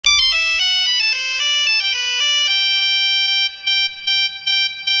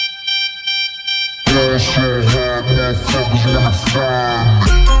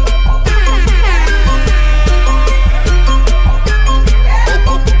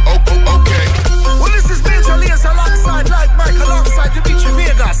this is Dimitri alongside like Mike alongside Dimitri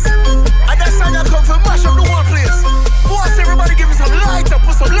Vegas. And that song I come from mash up the whole place. Boss, everybody give me some light up,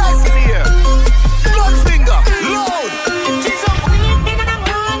 put some lights in the air. Blood finger, loud.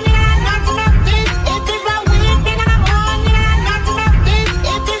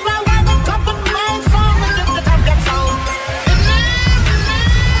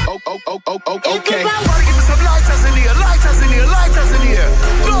 Okay. Everybody give me some lighters in here, lighters in here, lighters in here.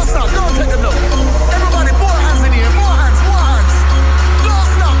 Don't stop, don't take them down. Everybody, more hands in here, more hands, more hands. Don't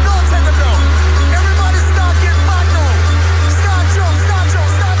stop, don't take them down. Everybody start getting back now. Start jump, start jump,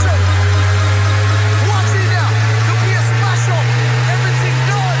 start jump. Watch it now. The PS mash up. Everything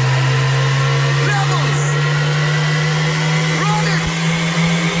done. Levels. Run it.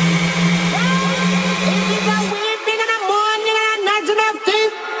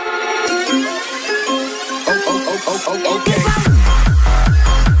 Okay.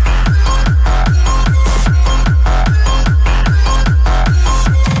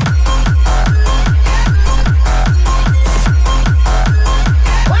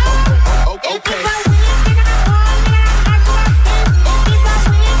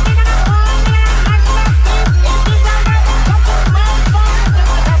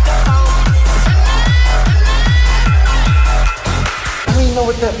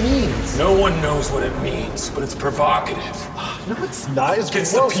 That means. No one knows what it means, but it's provocative. No, it's not. It's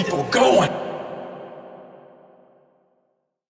gets the people going.